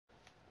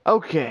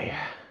Okay,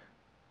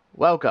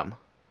 welcome.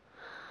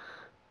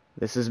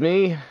 This is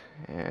me,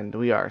 and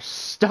we are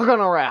stuck on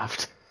a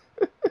raft.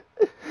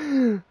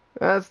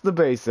 That's the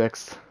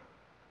basics.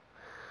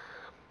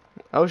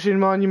 Ocean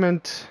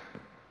monument.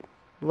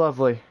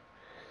 Lovely.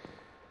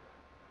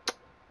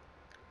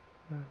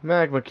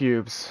 Magma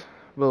cubes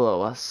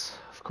below us,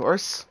 of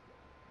course.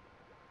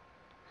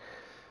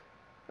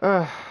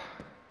 If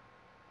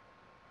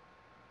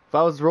I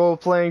was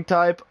role-playing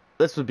type,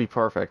 this would be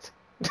perfect.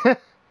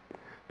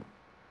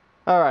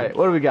 Alright,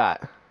 what do we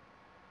got?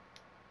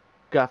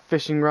 Got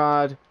fishing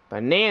rod,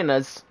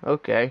 bananas,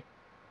 okay.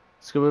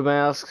 Scuba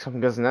mask, I'm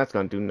guessing that's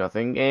gonna do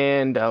nothing,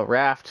 and a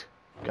raft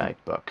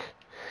guidebook.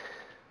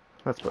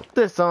 Let's put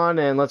this on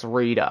and let's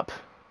read up.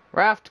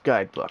 Raft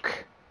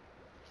guidebook.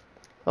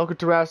 Welcome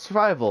to Raft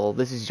Survival.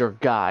 This is your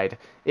guide.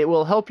 It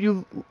will help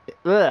lead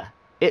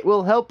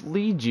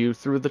you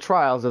through the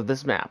trials of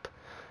this map.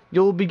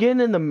 You'll begin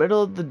in the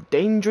middle of the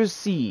dangerous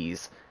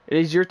seas. It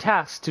is your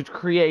task to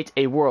create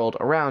a world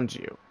around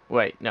you.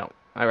 Wait, no,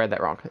 I read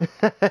that wrong.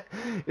 It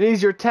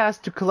is your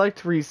task to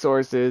collect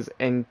resources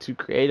and to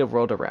create a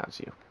world around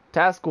you.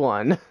 Task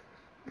 1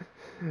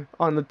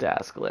 on the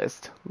task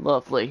list.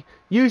 Lovely.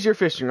 Use your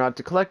fishing rod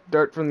to collect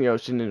dirt from the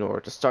ocean in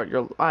order to start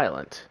your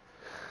island.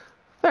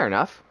 Fair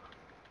enough.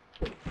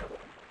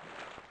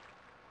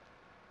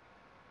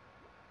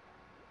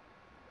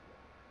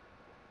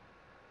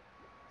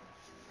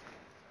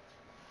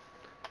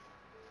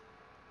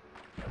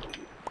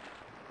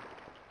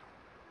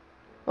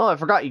 Oh, I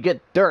forgot you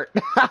get dirt.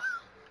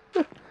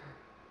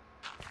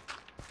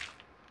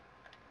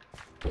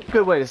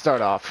 Good way to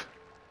start off.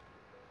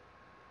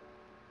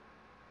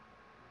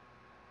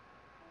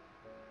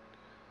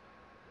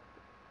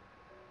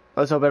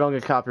 Let's hope I don't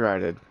get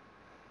copyrighted.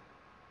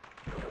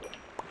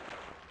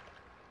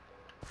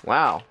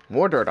 Wow,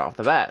 more dirt off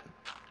the bat.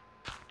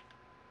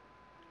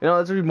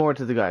 Let's read more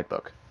into the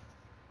guidebook.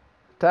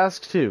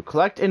 Task 2.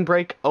 Collect and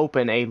break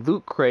open a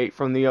loot crate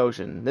from the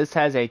ocean. This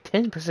has a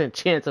 10%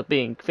 chance of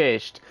being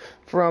fished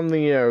from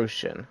the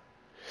ocean.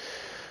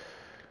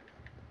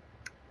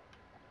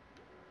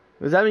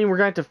 Does that mean we're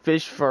going to have to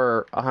fish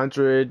for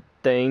 100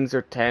 things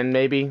or 10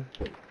 maybe?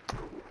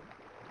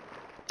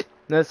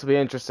 This will be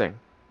interesting.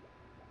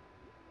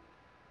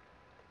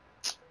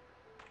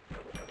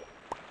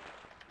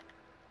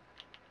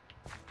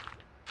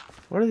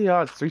 What are the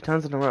odds 3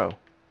 times in a row?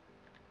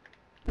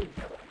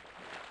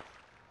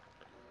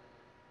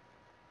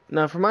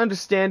 Now, from my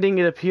understanding,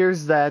 it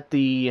appears that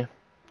the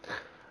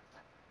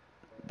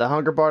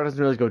hunger bar doesn't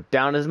really go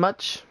down as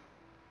much.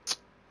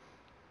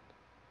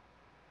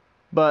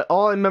 But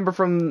all I remember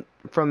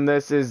from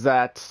this is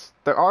that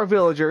there are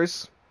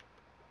villagers.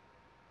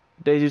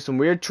 They do some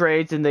weird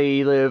trades and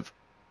they live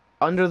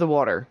under the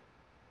water.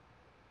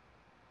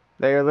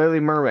 They are literally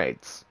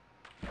mermaids.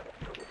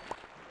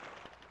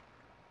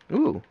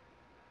 Ooh.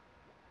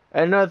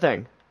 And another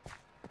thing.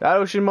 That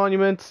ocean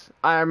monument,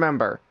 I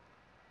remember.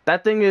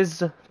 That thing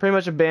is pretty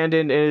much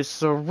abandoned and is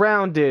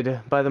surrounded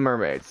by the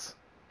mermaids.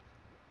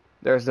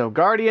 There's no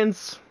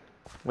guardians,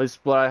 at least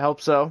what I hope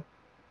so,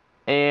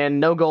 and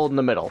no gold in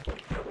the middle.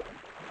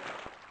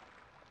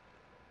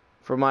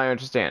 From my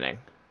understanding.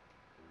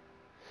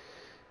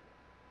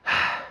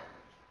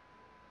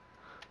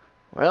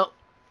 Well.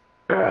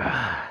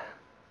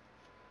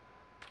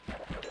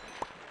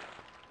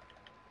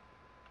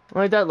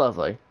 Ain't that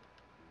lovely?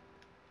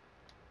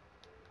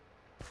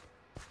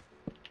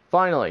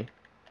 Finally.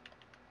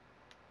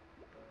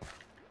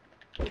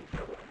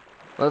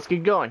 Let's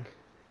get going.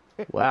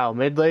 Wow,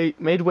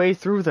 midway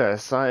through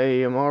this, I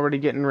am already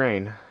getting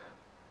rain.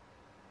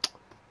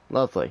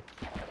 Lovely.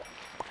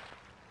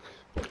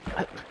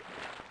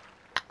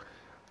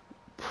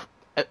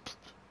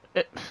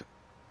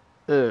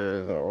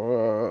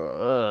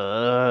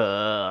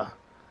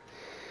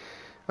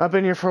 I've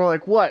been here for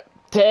like, what,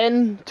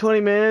 10,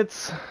 20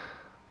 minutes?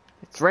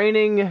 It's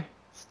raining,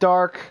 it's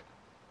dark.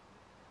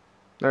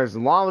 There's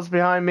llamas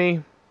behind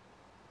me.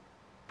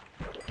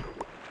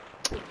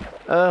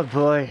 Oh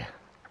boy.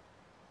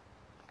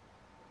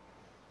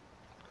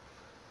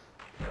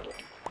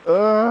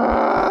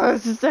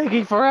 This is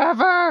taking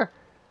forever!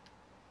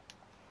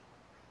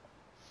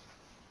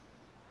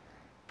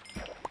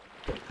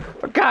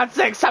 For God's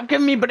sake, stop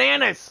giving me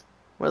bananas!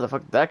 Where the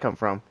fuck did that come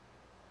from?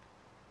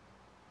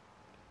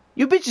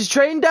 You bitches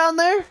trading down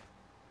there?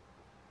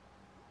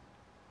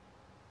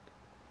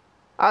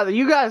 Either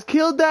you guys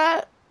killed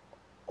that,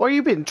 or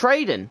you've been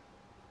trading.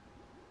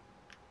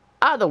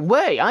 Either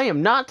way, I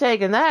am not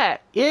taking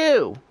that.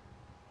 Ew.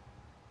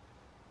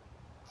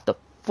 What the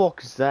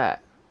fuck is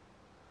that?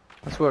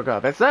 I swear to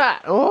God, that's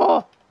that.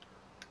 Oh.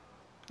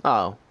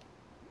 Oh.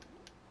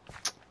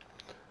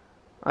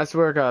 I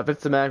swear to God, if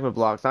it's the magma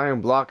blocks, I am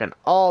blocking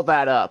all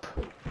that up.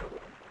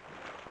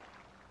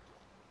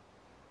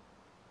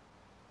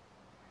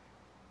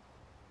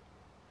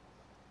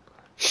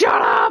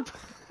 Shut up!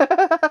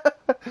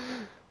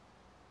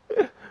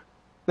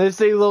 They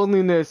say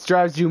loneliness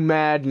drives you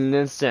mad in an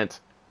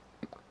instant.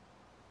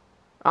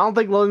 I don't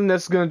think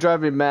loneliness is gonna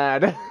drive me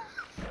mad.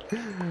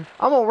 I'm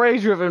all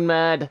rage driven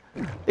mad.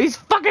 These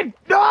fucking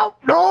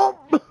no.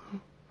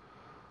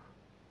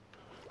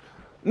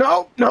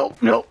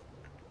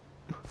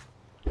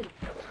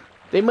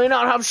 They may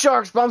not have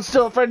sharks, but I'm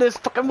still afraid of this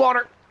fucking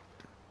water.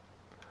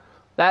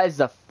 That is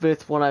the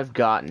 5th one I've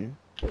gotten.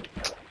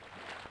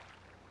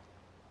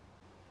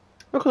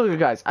 Look,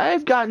 guys.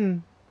 I've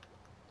gotten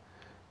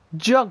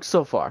junk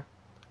so far.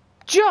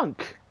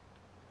 Junk!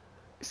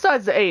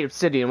 Besides the 8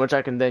 obsidian, which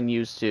I can then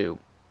use to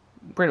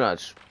pretty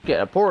much get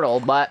a portal,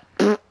 but...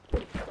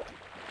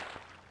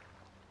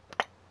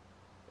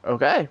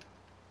 Okay.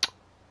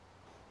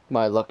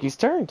 My lucky's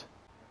turned.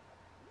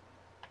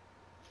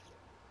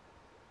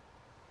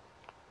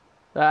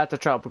 That's a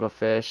tropical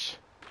fish.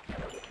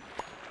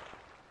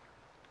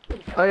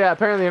 Oh yeah,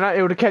 apparently you're not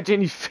able to catch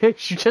any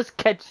fish, you just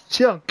catch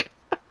junk.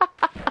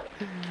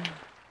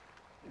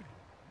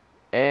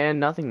 And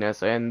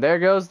nothingness, and there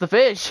goes the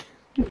fish.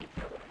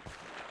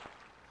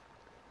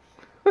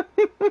 But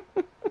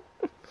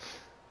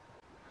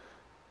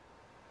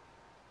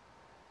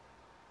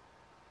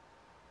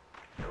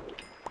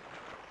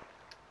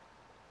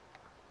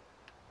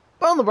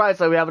on the bright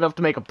side, we have enough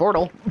to make a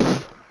portal.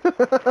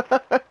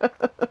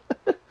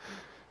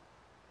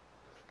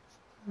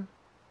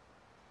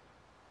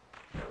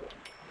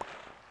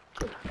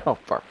 Oh,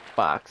 for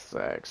fuck's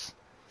sakes.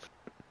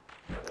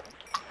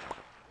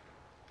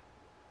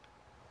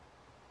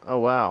 Oh,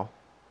 wow.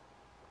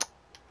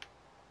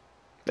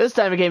 This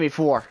time it gave me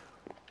 4.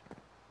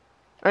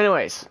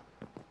 Anyways.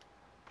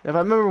 If I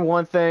remember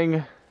one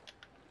thing,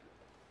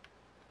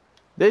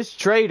 this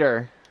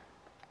trader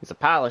is a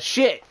pile of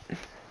shit.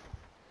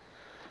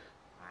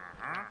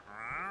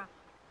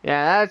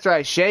 Yeah, that's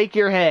right. Shake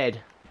your head.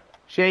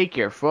 Shake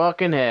your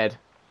fucking head.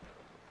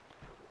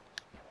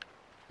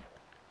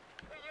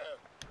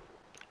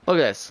 Look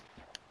at this.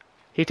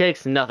 He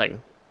takes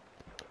nothing.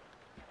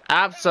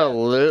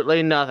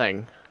 Absolutely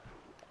nothing.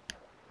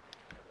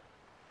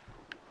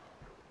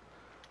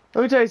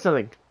 Let me tell you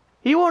something.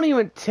 He won't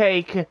even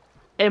take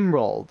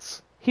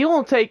emeralds. He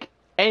won't take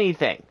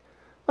anything.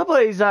 My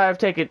buddies and I have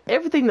taken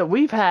everything that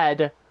we've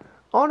had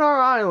on our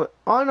island,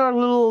 on our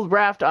little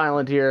raft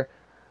island here,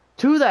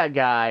 to that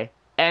guy,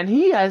 and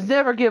he has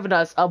never given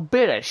us a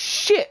bit of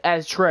shit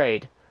as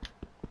trade.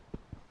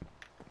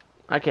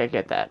 I can't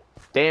get that.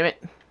 Damn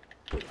it.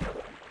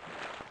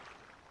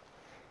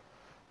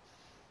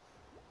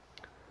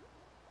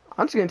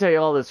 I'm just gonna tell you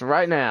all this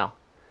right now.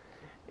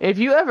 If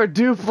you ever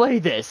do play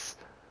this,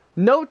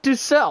 note to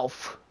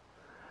self,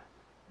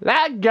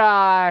 that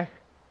guy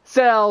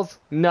sells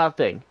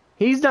nothing.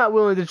 He's not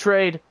willing to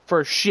trade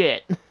for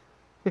shit.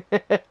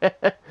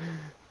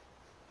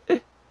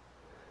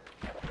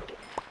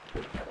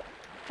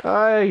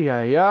 Ay,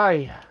 ay,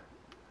 ay.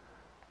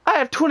 I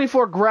have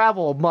 24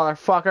 gravel,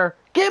 motherfucker.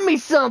 Give me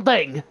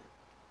something.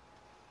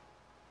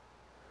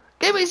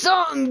 Give me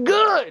something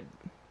good.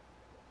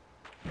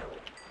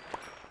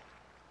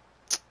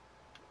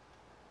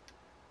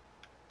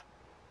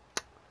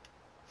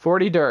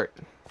 $40 dirt.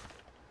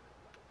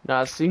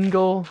 Not a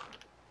single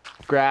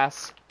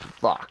grass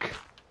block.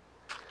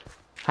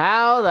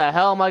 How the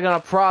hell am I gonna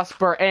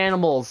prosper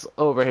animals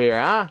over here,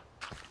 huh?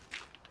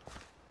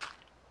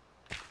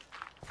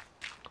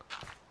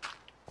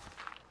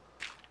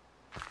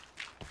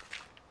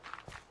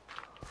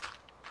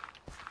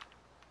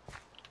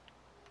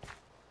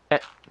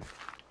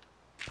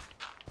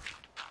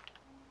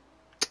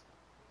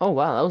 Oh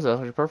wow, that was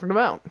a perfect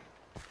amount.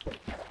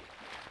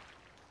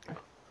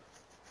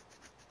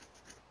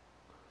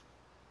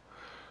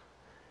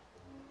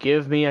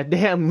 Give me a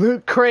damn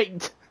loot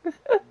crate.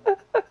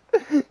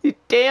 You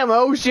damn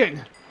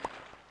ocean.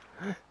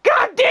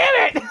 God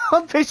damn it!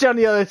 I'll fish on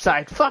the other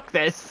side. Fuck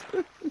this.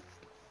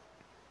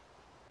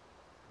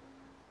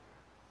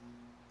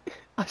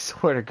 I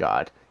swear to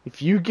God,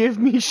 if you give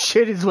me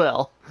shit as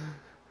well,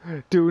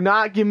 do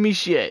not give me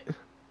shit.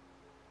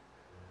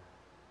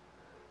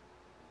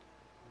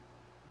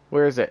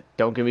 Where is it?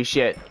 Don't give me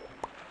shit.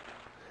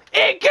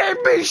 It gave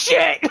me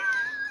shit!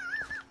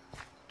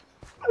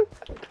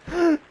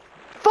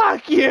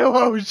 Fuck you,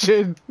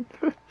 ocean!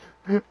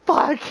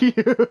 Fuck you!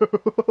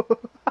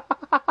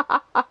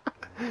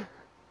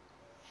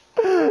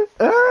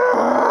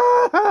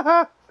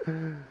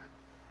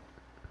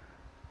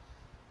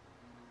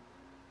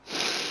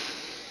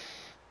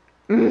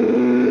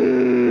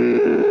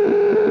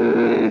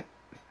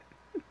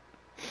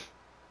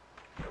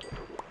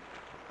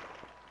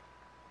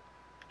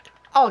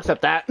 I'll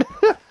accept that.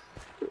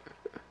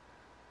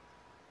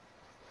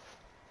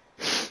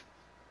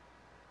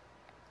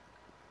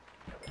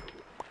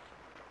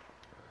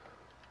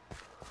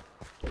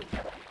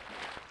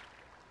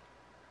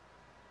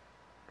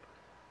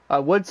 I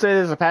would say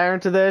there's a pattern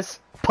to this,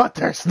 but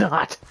there's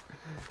not.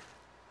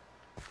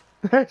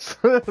 There's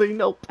really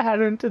no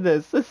pattern to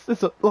this. This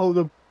is a load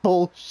of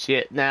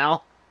bullshit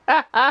now.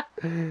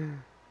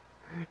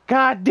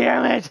 God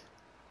damn it!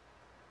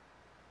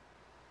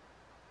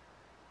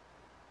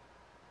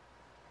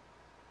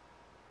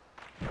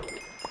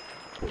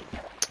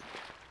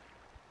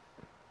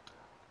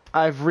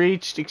 I've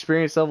reached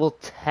experience level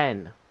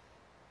 10.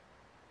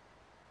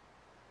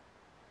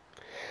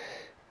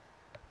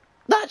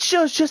 That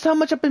shows just how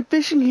much I've been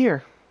fishing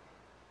here.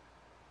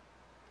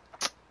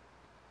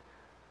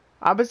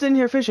 I've been sitting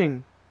here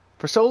fishing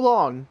for so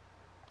long.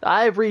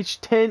 I've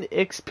reached 10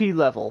 XP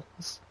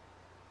levels.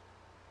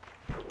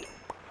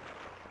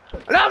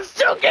 And I'm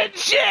still getting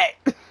shit!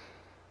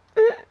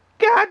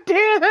 God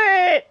damn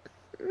it!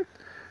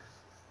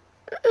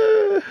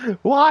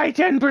 Why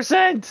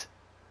 10%?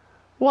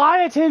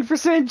 Why a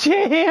 10%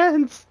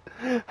 chance?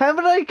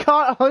 Haven't I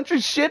caught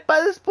 100 shit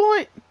by this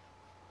point?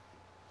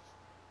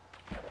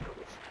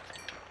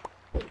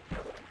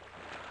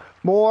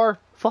 More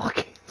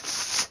fucking...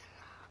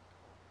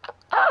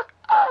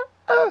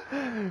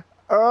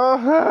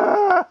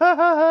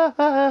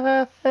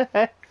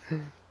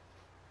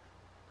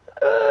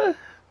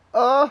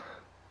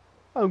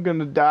 I'm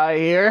gonna die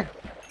here.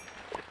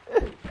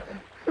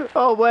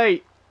 Oh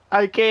wait,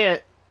 I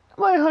can't.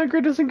 My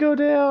hunger doesn't go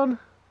down.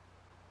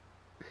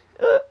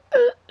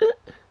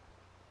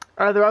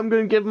 Either I'm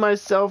gonna give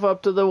myself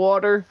up to the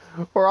water,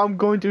 or I'm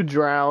going to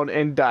drown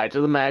and die to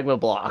the magma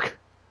block.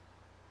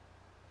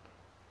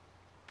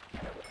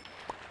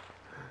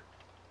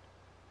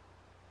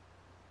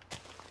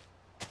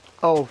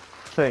 Oh,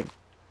 thank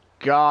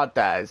God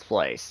that is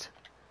placed.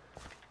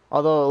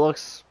 Although it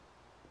looks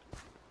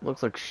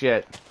like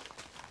shit.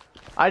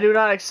 I do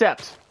not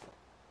accept.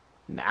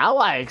 Now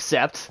I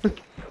accept.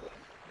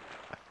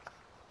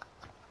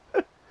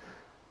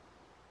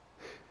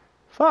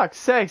 Fuck's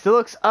sakes, it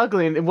looks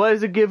ugly, and what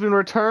does it give in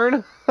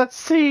return? A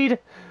seed!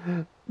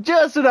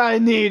 Just what I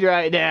need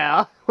right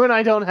now, when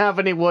I don't have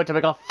any wood to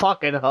make a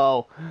fucking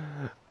hoe.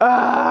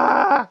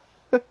 Ah!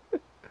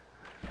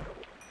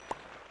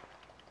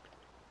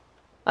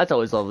 That's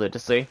always lovely to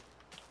see.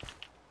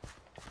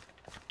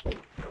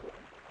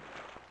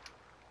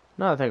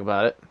 Now that I think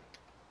about it.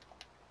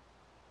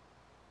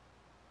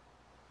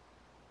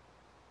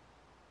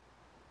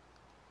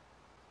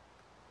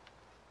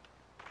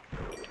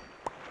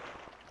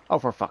 Oh,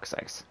 for fuck's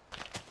sakes.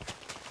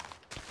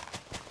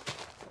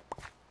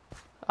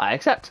 I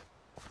accept.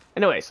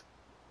 Anyways,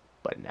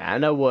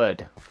 banana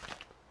wood.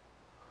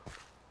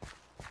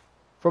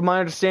 From my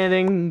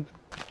understanding,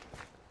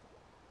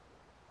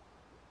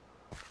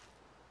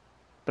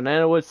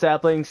 banana wood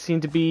saplings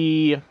seem to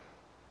be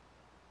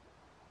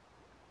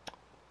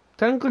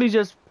technically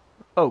just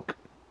oak.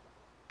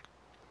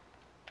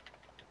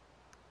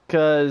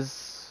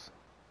 'Cause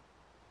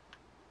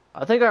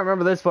I think I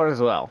remember this part as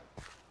well.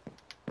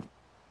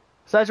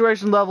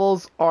 Saturation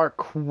levels are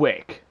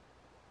quick.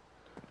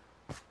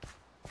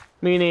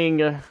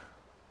 Meaning,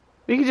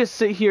 we can just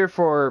sit here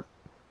for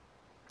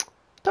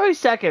 30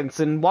 seconds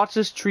and watch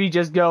this tree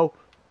just go.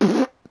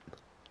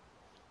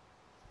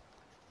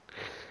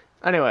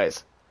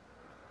 Anyways.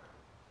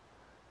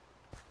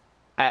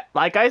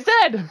 Like I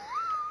said!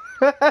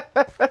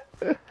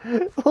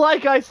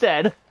 Like I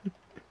said.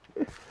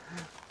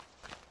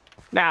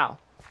 Now,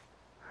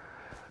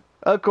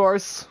 of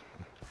course,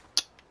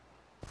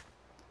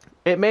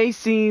 it may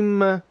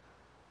seem,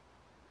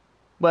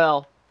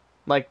 well,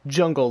 like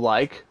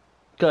jungle-like,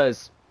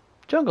 because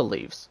jungle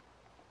leaves,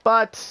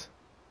 but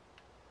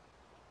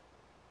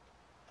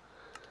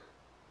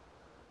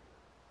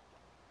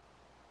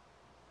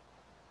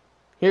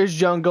here's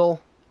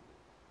jungle,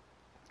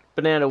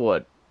 banana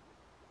wood.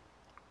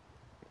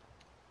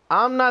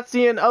 I'm not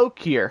seeing oak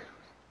here,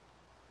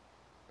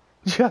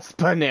 just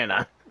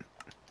banana.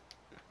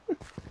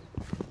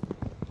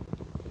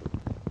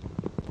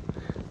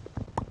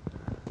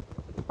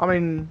 I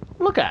mean,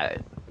 look at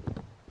it.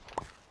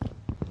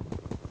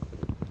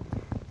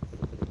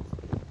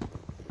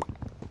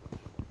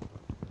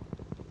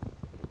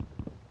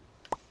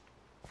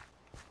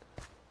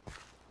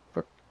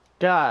 For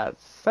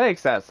God's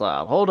sakes, that's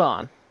loud. Hold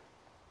on.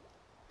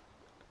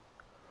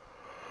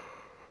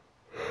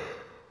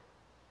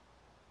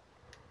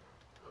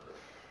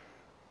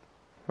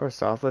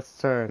 First off, let's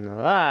turn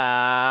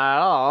that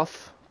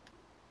off.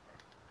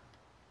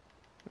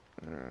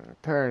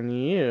 Turn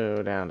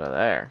you down to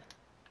there.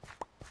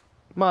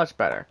 Much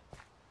better.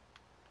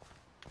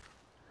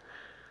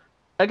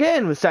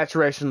 Again with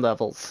saturation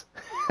levels.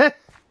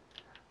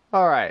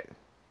 Alright.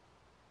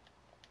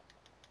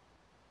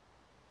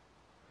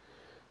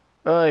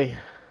 Oy.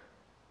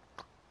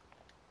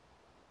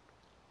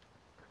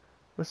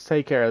 Let's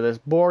take care of this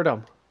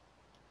boredom.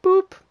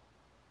 Boop.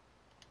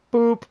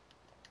 Boop.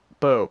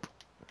 Boop.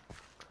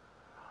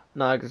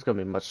 Not there's gonna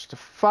be much to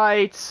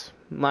fight.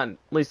 Not, at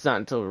least not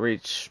until we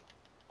reach,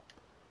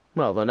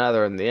 well, the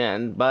nether in the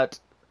end, but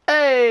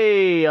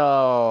hey,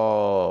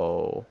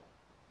 oh.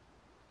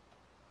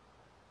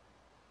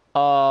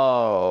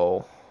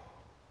 Oh.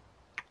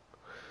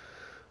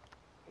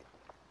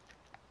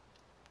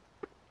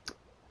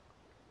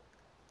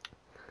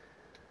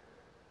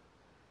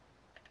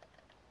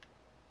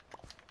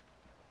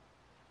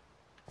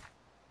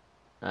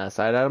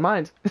 Sight out of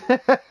mind.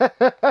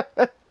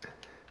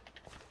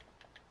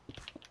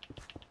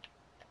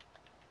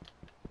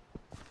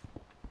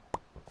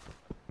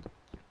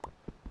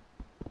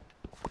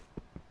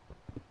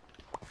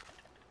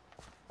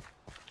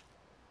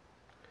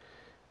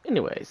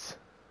 Anyways.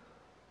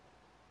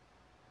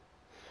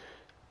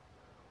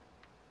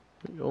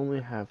 We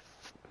only have...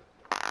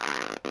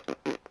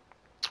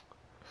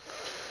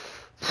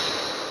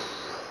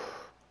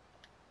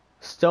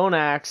 Stone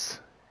axe.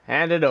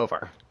 Hand it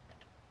over.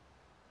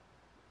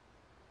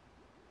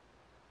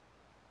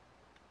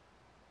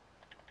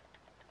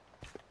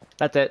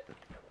 That's it.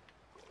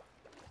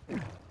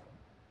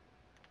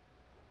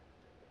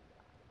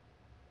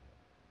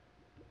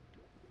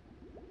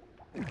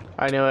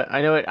 I knew it.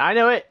 I knew it. I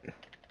knew it.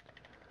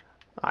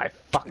 I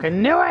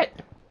fucking knew it.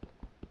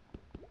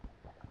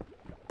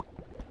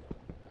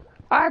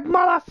 I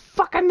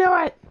motherfucking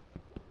knew it.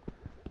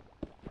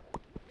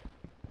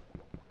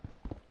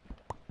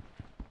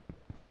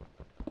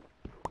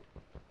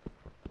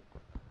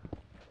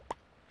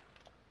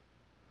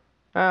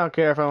 I don't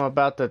care if I'm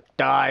about to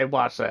die.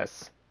 Watch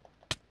this.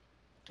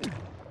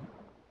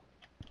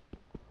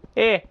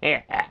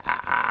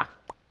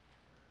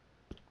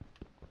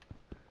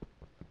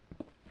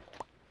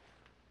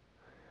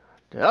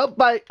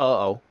 Up I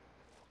uh-oh.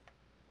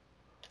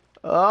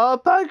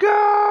 Up I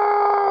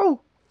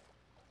go!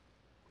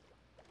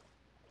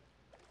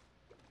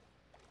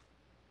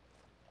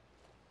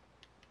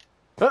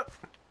 Up.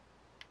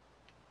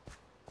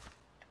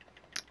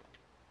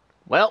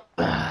 Well.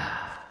 Time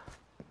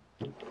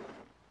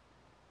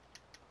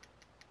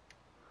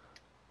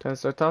to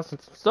start tossing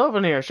some stuff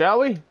in here, shall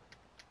we?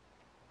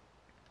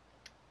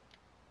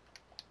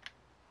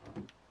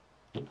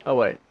 Oh,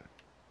 wait.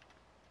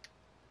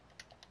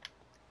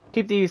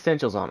 Keep the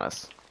essentials on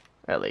us,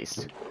 at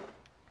least.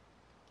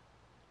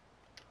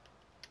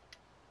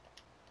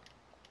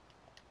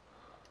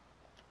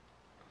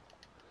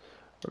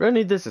 We're gonna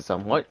need this at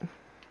some point.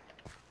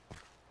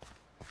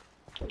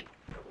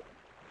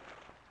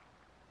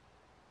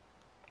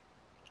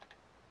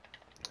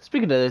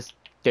 Speaking of this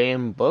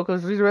damn book,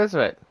 let's read the rest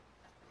of it.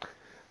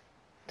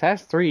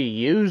 Task 3.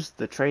 Use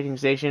the trading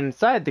station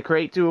inside the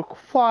crate to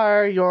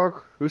acquire your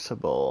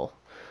crucible.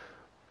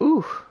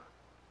 Ooh.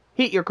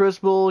 Heat your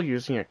crucible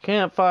using a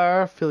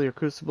campfire. Fill your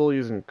crucible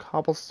using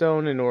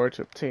cobblestone in order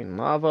to obtain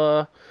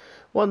lava.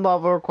 1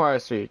 lava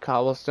requires 3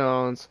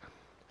 cobblestones.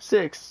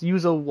 6.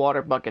 Use a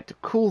water bucket to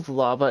cool the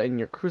lava in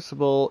your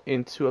crucible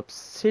into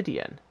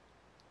obsidian.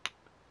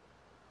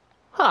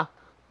 Huh.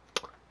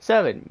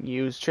 7.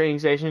 Use trading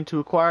station to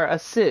acquire a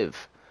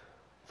sieve.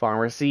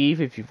 Farmer sieve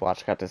if you've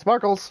watched Captain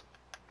Sparkles.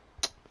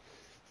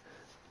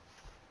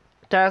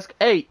 Task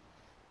 8.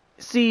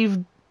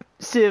 Sieve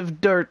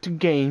dirt to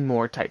gain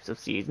more types of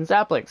seeds and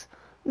saplings.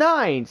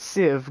 9.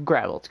 Sieve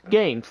gravel to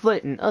gain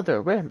flint and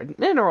other rare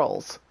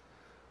minerals.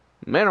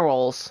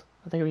 Minerals?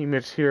 I think I mean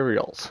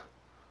materials.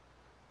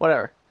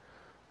 Whatever.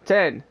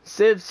 10.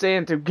 Sieve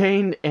sand to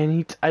gain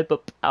any type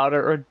of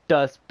powder or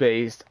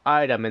dust-based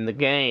item in the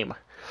game.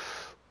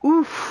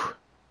 Oof.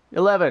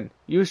 11.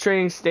 Use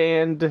trading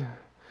stand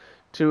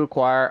to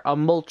acquire a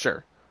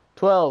mulcher.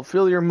 12.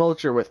 Fill your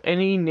mulcher with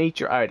any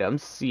nature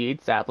items,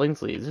 seeds,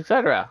 saplings, leaves,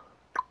 etc.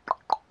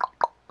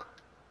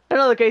 In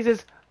other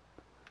cases,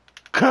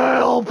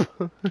 kelp!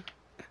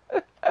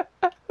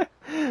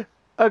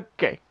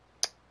 Okay.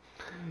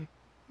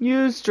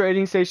 Use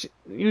trading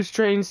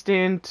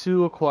stand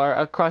to acquire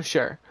a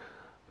crusher.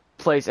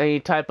 Place any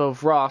type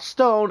of raw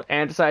stone,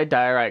 andesite,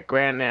 diorite,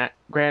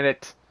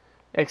 granite,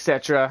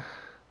 etc.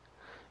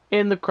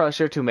 in the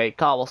crusher to make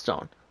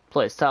cobblestone.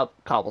 Place top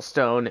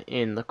cobblestone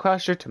in the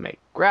crusher to make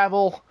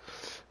gravel.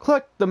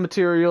 Collect the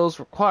materials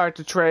required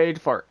to trade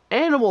for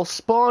animal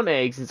spawn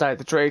eggs inside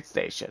the trade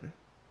station.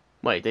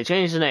 Wait, they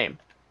changed the name.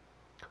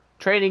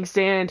 Trading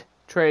stand,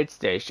 trade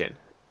station.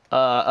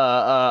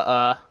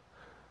 When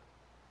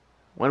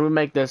we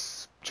make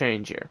this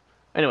change here?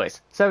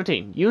 Anyways,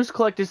 17. Use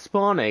collected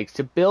spawn eggs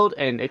to build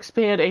and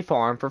expand a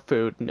farm for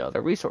food and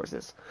other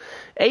resources.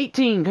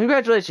 18.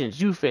 Congratulations,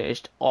 you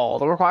finished all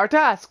the required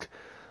tasks.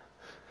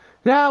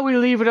 Now we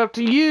leave it up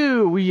to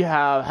you. We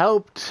have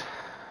helped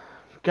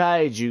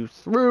guide you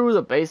through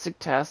the basic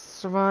task of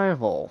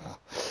survival.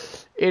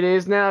 It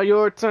is now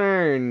your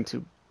turn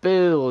to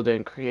build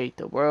and create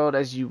the world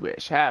as you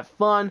wish. Have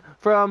fun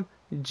from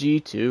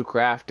G2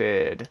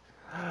 Crafted.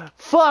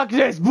 Fuck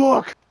this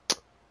book!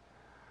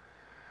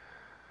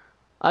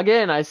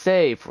 Again, I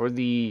say, for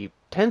the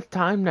 10th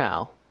time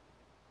now,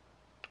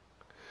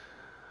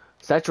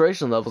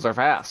 saturation levels are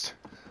fast.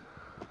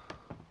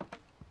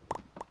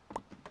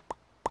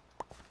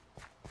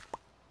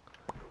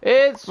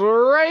 It's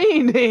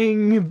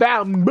raining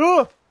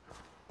bamboo!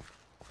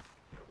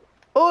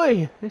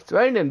 Oi! It's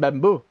raining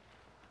bamboo.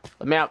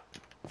 Let me out.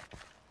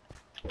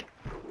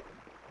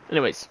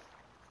 Anyways.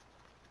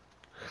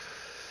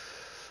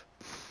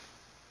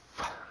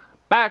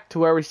 Back to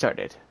where we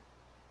started.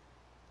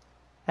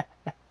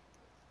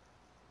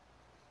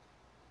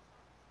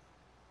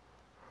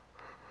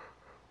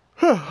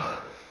 Whew.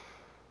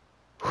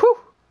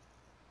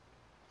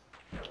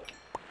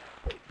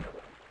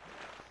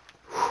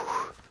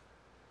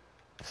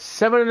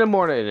 7 in the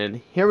morning, and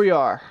here we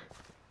are.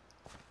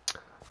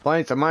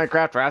 Playing some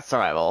Minecraft Raft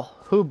Survival.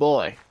 Hoo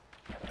boy.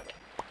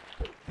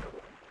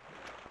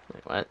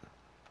 Wait, what?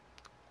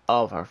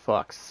 Oh, for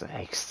fuck's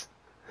sakes.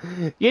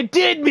 You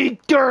did me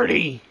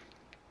dirty!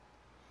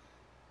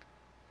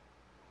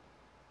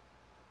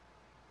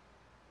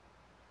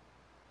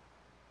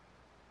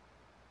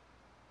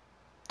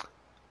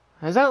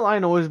 Has that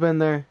line always been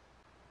there?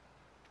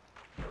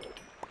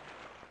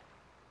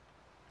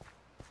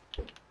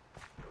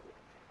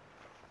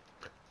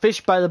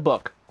 Fish by the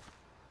book.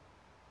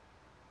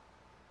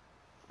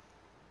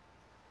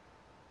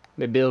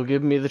 Maybe it'll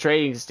give me the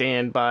trading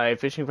stand by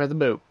fishing by the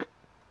book.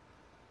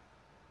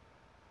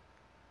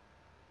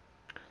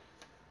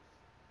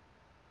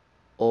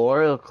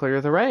 Or it'll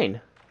clear the rain.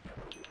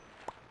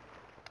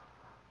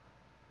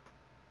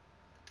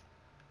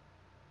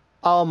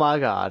 Oh my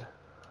god.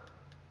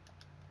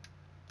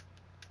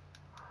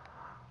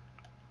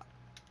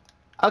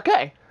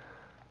 Okay.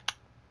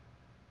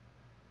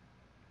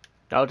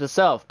 Note to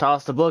self,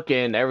 toss the book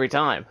in every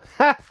time.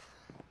 Ha!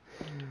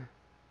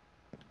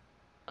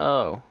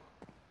 Oh.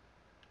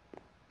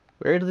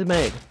 Weirdly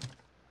made.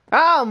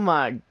 Oh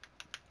my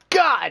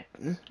god!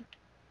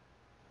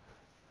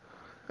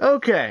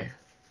 Okay.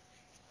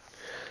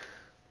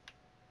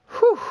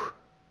 Whew.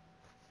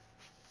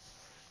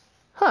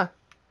 Huh.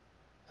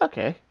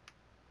 Okay.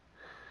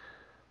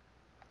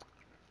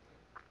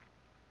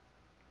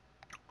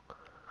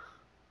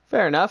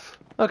 Fair enough.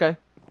 Okay.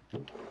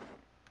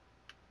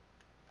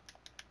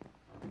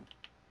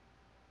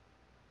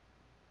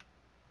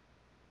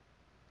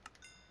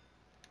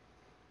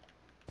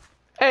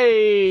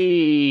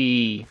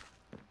 Hey!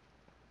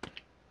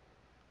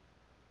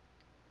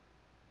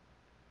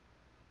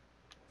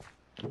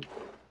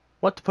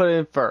 What to put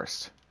in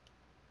first?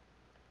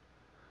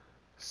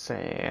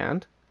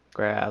 Sand,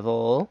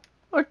 gravel,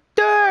 or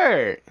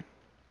dirt?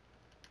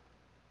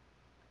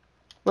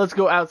 Let's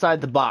go outside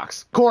the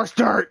box. Coarse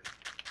dirt!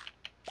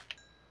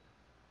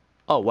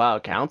 Oh wow,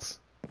 it counts.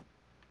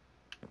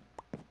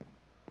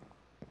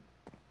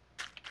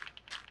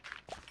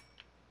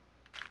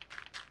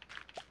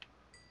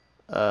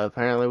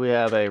 Apparently we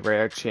have a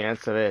rare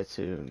chance of it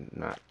to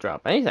not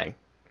drop anything.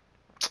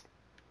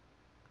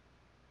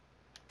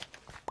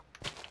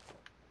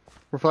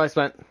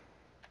 Replacement.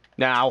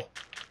 Now.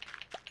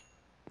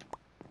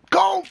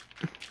 Go!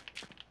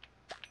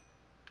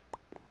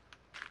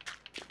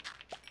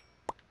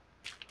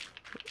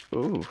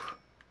 Ooh.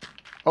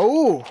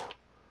 Oh!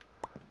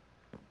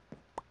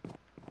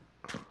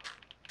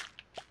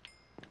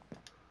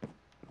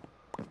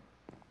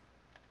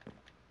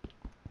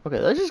 Okay,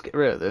 let's just get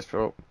rid of this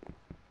real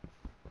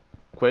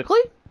quickly.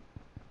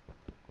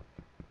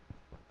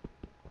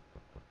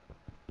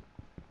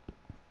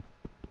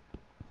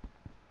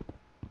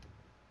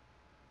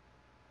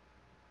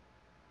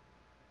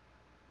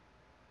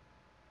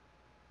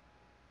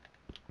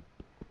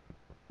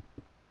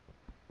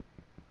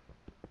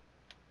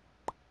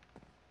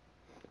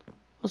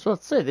 I was about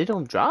to say, they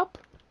don't drop?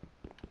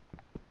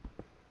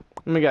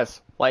 Let me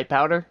guess. White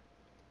powder?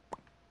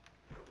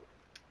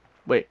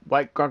 Wait,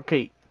 white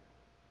concrete.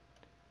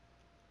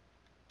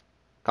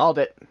 Called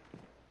it.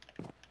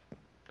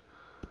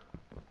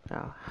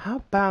 Now, how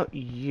about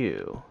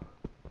you?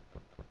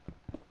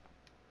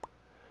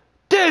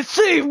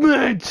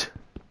 Deceivement!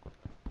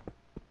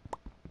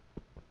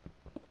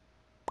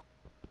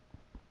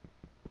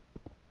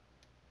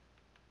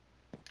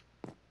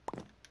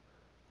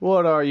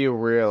 What are you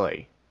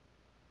really?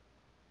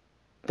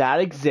 That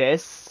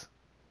exists.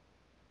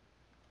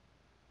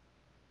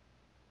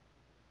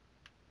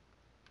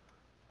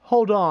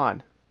 Hold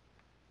on.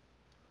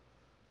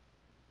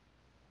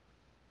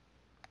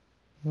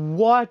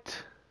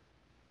 What?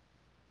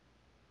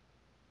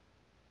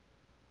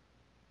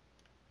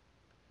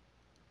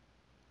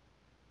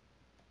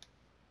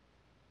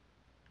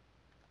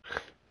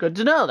 Good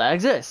to know that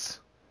exists.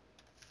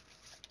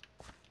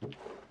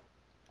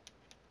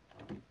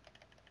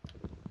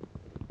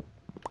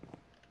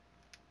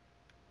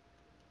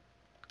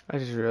 I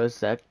just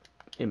realized that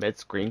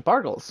emits green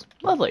particles.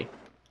 Lovely.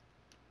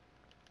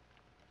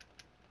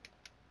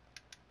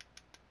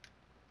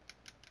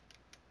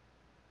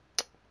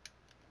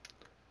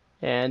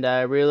 And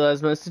I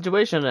realize my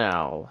situation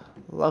now.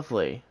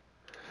 Lovely.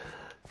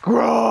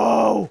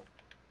 Grow!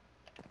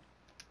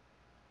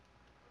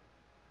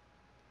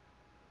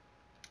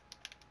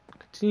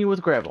 Continue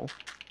with gravel.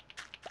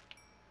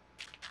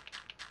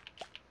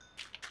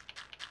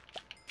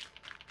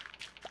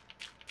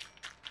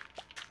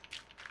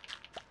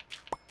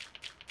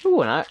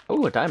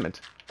 Ooh, a diamond.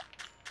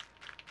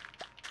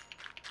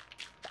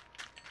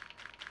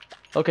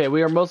 Okay,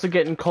 we are mostly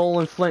getting coal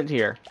and flint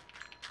here.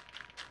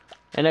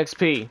 And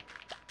XP.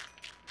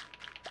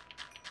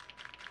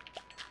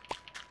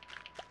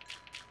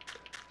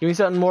 Give me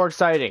something more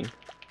exciting.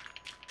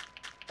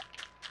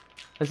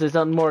 I said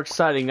something more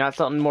exciting, not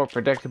something more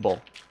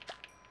predictable.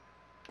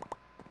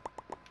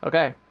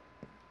 Okay.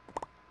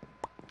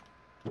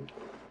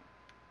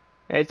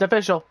 It's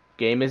official.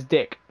 Game is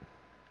dick.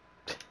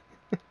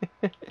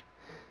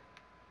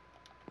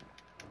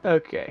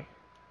 Okay.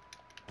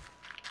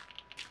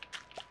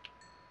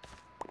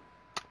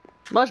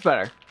 Much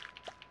better.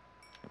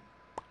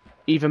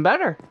 Even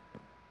better.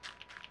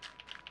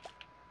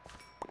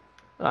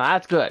 Oh,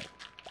 that's good.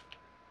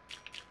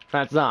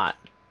 That's not.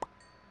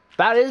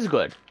 That is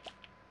good.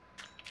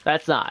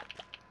 That's not.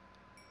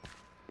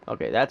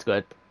 Okay, that's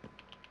good.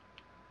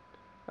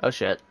 Oh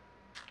shit.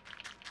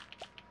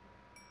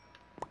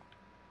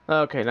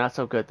 Okay, not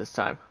so good this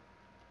time.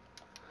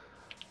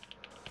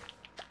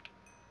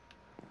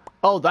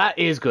 Oh, that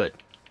is good.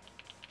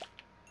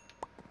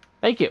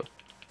 Thank you.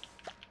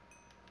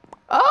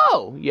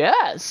 Oh,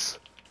 yes.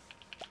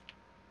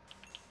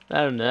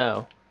 Oh,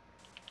 no.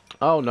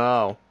 Oh,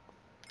 no.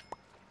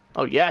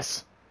 Oh,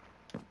 yes.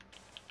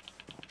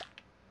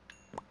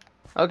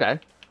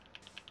 Okay.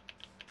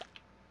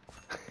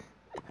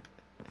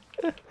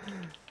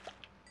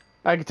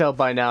 I can tell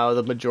by now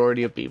the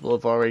majority of people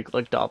have already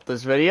clicked off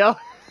this video.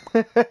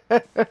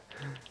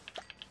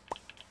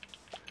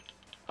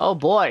 Oh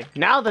boy,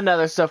 now the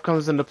nether stuff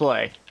comes into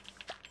play.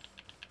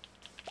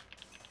 You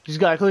just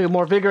gotta click it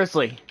more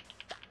vigorously.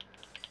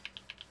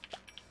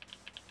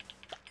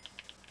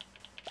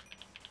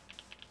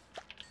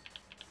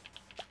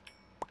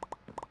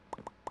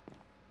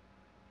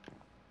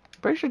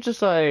 Pretty sure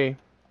just like...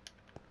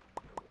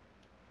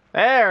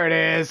 There it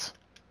is!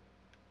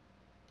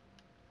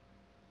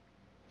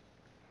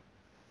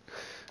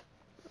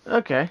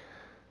 Okay.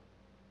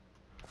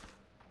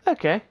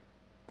 Okay.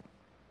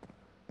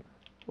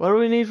 What do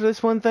we need for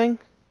this one thing?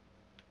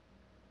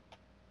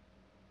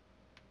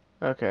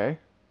 Okay.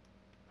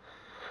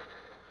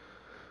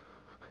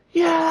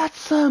 Yeah,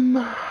 that's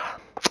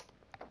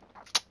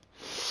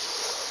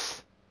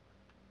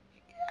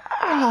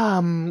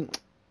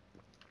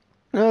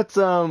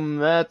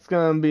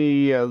gonna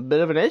be a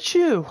bit of an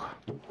issue.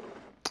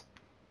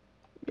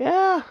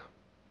 Yeah.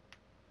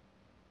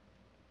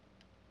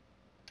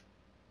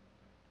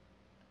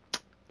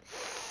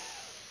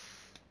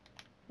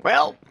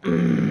 Well,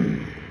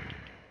 who's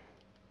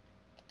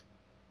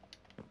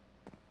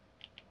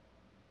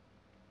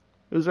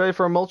ready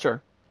for a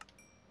mulcher?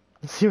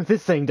 Let's see what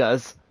this thing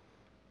does.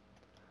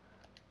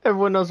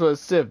 Everyone knows what a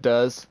sieve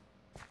does.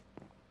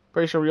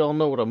 Pretty sure we all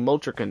know what a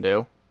mulcher can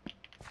do.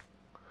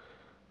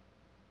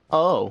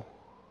 Oh.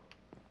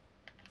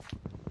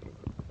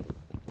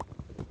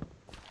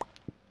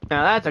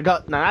 Now that's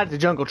a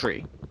jungle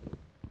tree.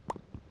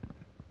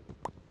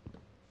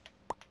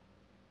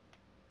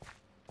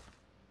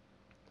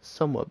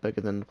 Somewhat bigger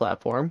than the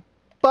platform,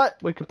 but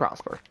we can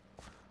prosper.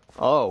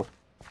 Oh.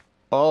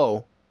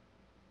 Oh.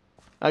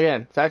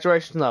 Again,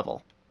 saturation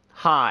level.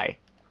 High.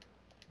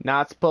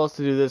 Not supposed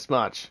to do this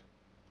much.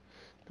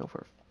 No,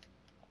 for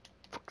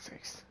fuck's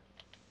sakes.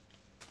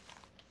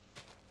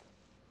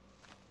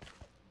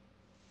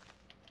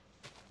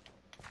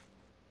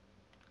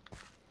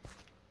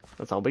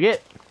 That's all we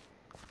get.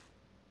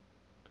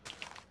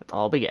 That's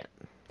all we get.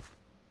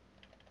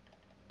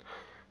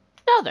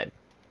 Now then.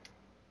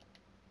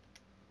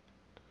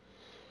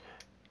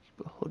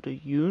 Hold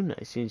you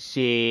nice and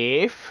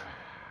safe.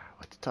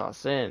 What to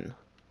toss in?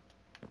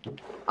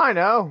 I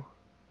know.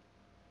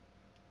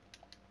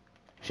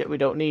 Shit we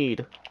don't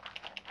need.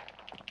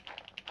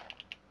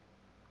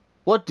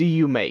 What do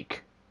you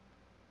make?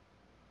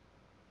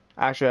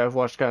 Actually, I've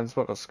watched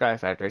Gunsmoke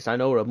SHAREfactory, so I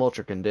know what a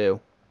mulcher can do.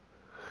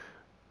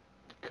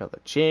 Color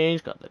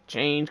change, color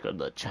change,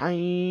 color change.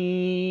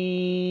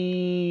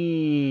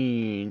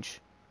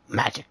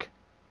 Magic.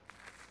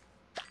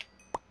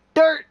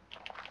 Dirt.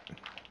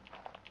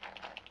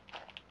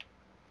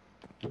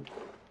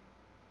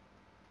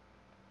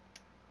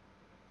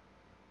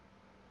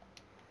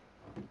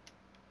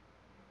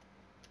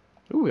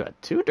 Ooh, we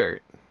got 2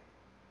 dirt.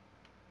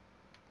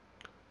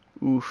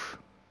 Oof.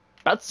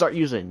 About to start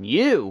using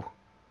you.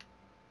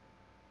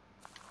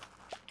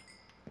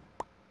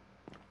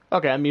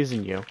 Okay, I'm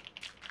using you.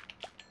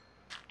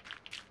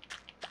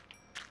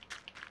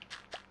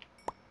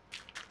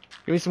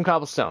 Give me some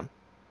cobblestone.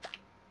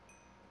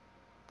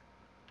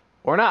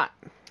 Or not.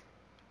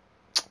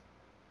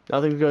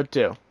 Nothing's good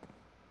too.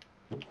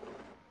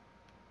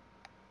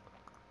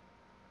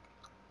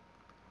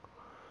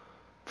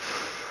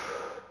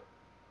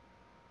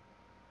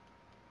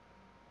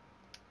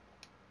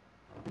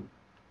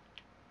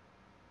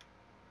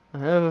 I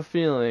have a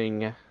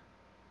feeling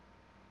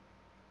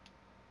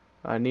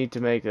I need to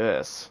make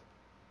this.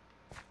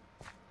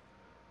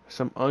 For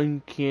some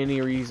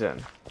uncanny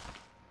reason.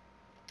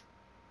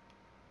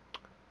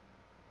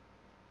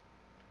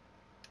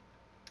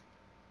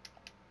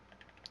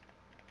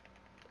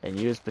 And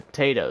use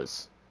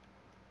potatoes.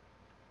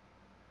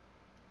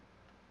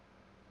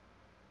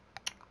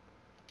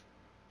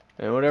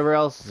 And whatever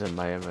else is in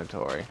my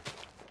inventory.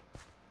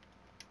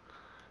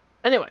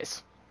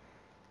 Anyways.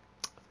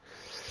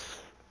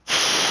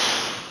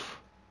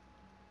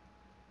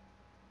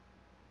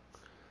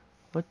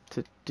 What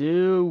to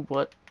do?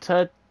 What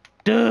to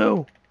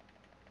do?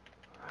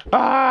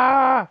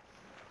 Ah!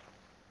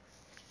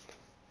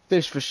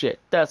 Fish for shit.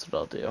 That's what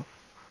I'll do.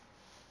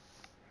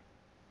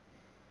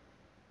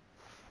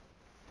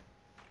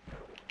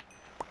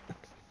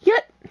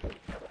 Yet.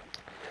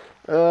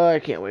 I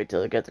can't wait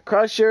till I get the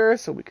crusher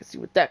so we can see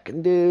what that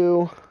can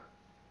do.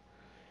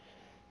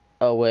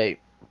 Oh, wait.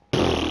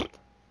 Okay,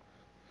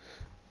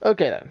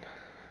 then.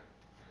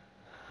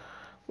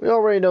 We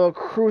already know a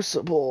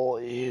crucible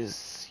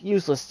is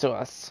useless to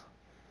us.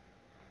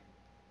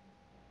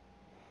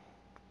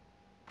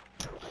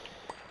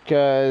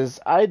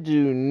 Because I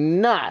do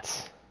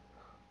not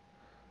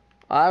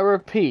I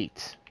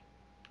repeat,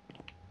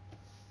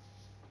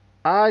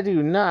 I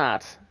do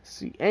not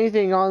see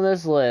anything on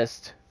this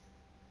list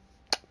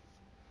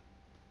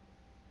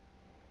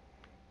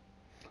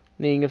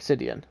needing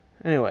obsidian.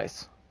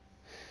 Anyways.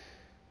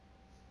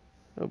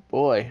 Oh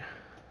boy.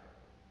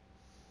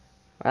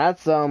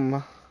 That's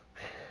a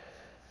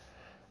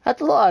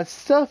lot of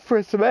stuff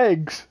for some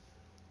eggs.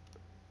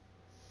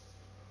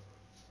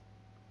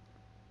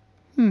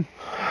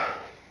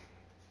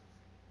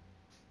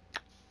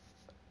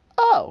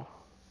 Oh.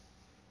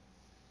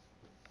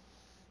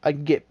 I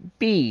can get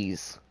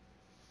bees.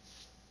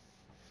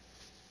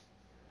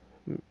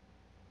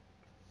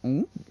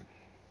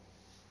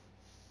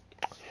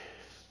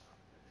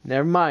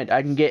 Never mind,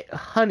 I can get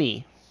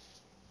honey.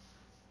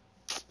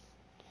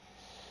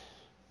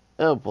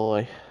 Oh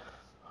boy.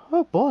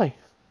 Oh boy.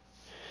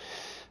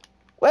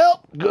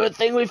 Well, good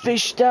thing we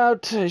fished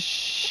out a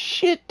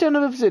shit ton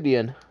of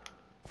obsidian.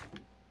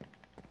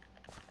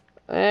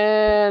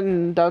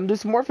 And done do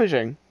some more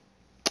fishing.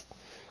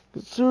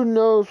 'Cause who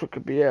knows what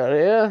could be out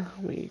here.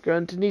 We're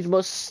going to need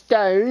more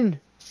stone.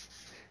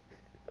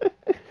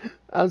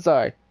 I'm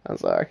sorry.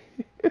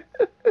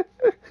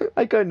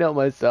 I couldn't help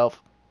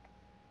myself.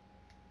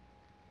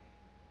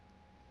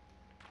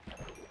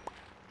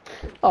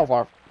 Oh,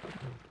 far.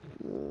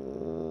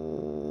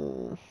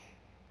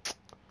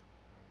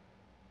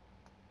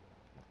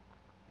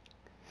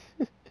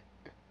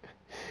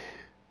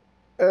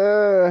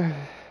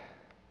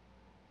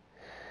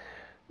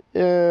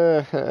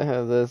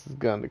 This is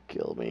gonna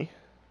kill me.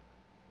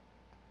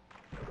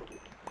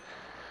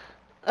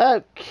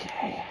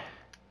 Okay.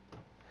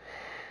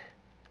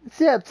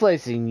 Instead of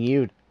placing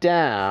you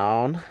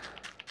down.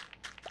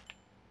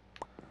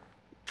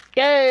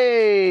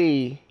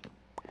 Yay!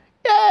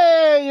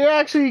 Yay! You're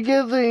actually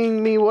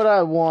giving me what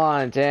I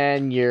want,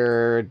 and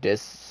you're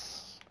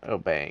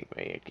disobeying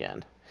me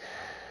again.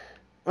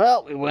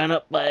 Well, we went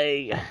up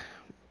by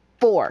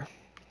 4.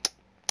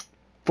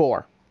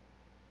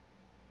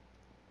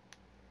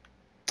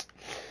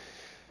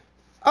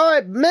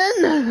 Alright,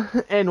 men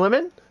and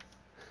women.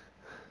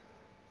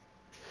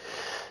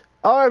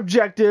 Our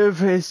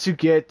objective is to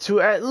get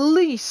to at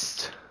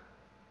least,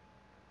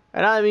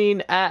 and I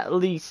mean at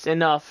least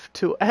enough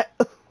to at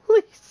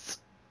least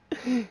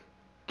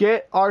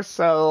get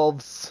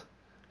ourselves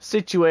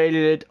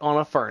situated on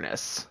a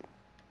furnace.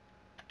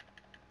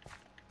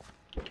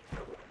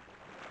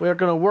 We're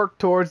going to work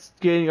towards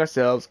getting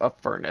ourselves a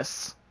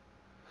furnace.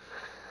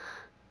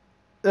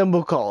 Then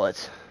we'll call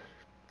it.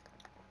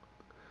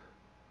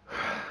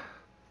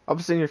 I'm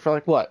sitting here for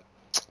like what?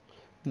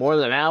 More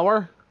than an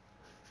hour?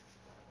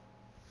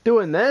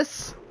 Doing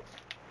this?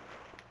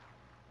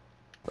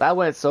 That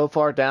went so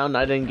far down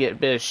I didn't get a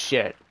bit of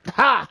shit.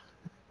 Ha!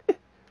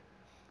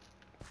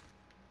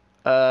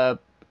 I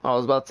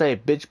was about to say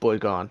bitch boy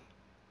gone.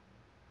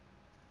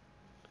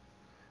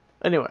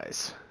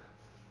 Anyways.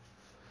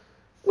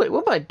 Wait,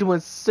 what am I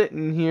doing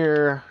sitting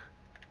here?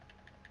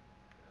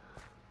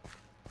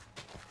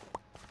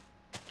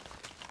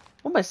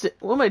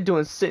 What am I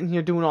doing sitting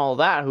here doing all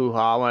that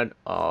hoo-ha? I went,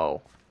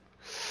 oh.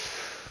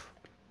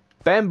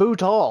 Bamboo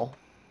tall.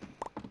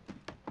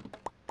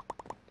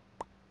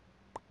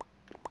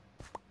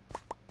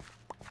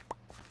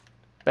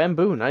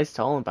 Bamboo, nice,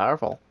 tall, and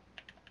powerful.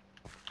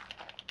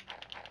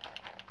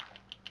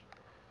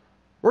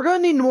 We're gonna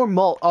need more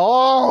malt.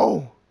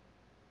 Oh!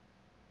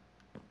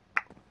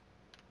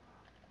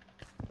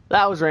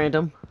 That was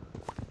random.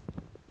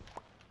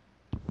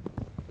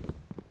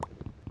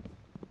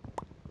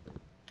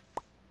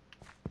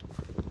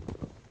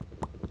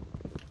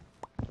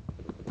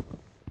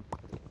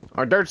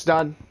 Our dirt's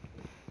done.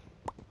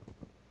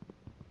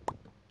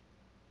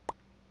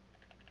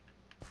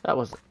 That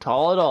wasn't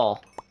tall at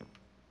all.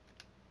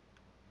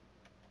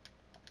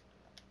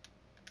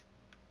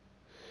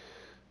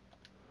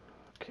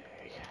 Okay.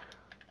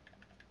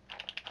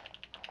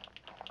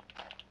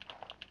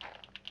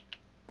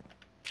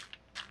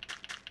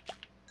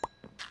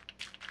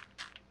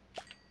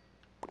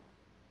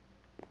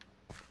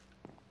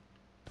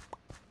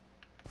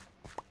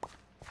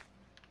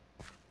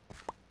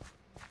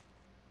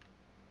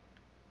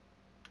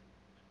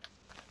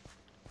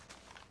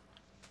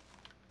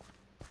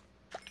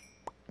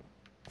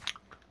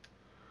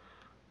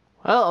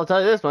 Well, I'll tell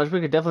you this much, we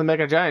could definitely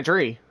make a giant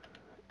tree.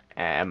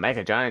 And make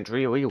a giant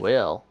tree we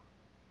will.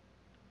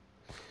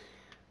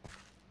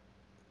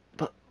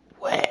 But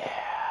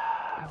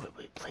where would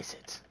we place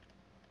it?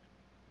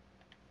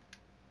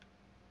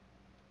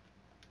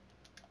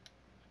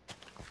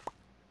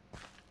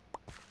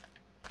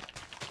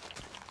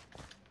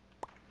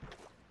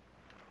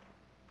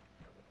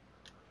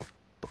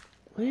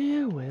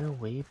 Where will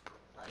we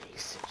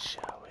place it,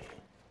 shall we?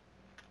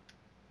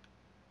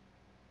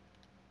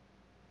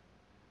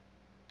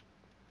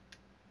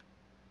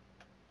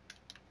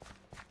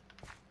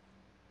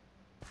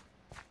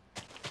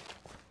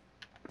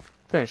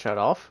 Finish that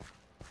off.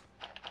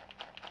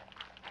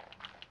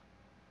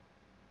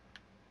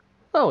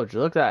 Oh, would you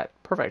look at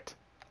that? Perfect.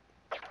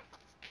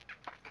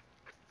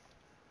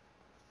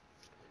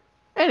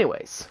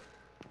 Anyways.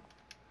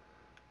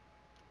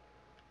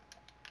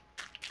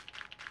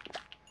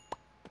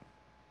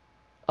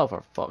 Oh,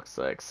 for fuck's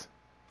sakes.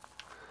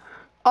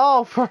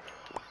 Oh, for...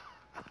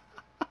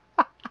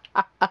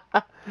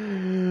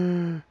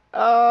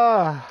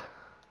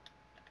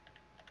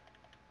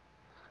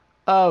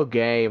 Oh,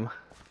 game.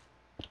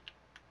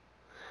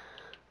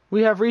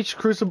 We have reached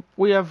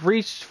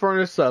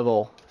furnace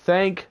level.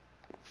 Thank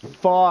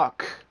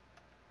fuck.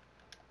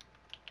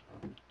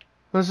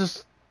 Let's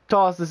just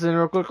toss this in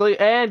real quickly,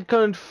 and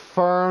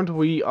confirmed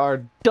we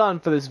are done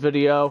for this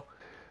video.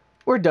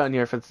 We're done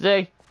here for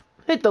today.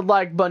 Hit the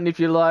like button if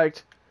you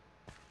liked.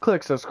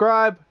 Click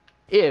subscribe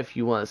if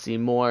you want to see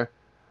more.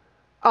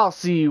 I'll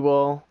see you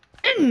all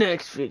in the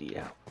next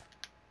video.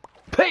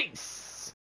 Peace!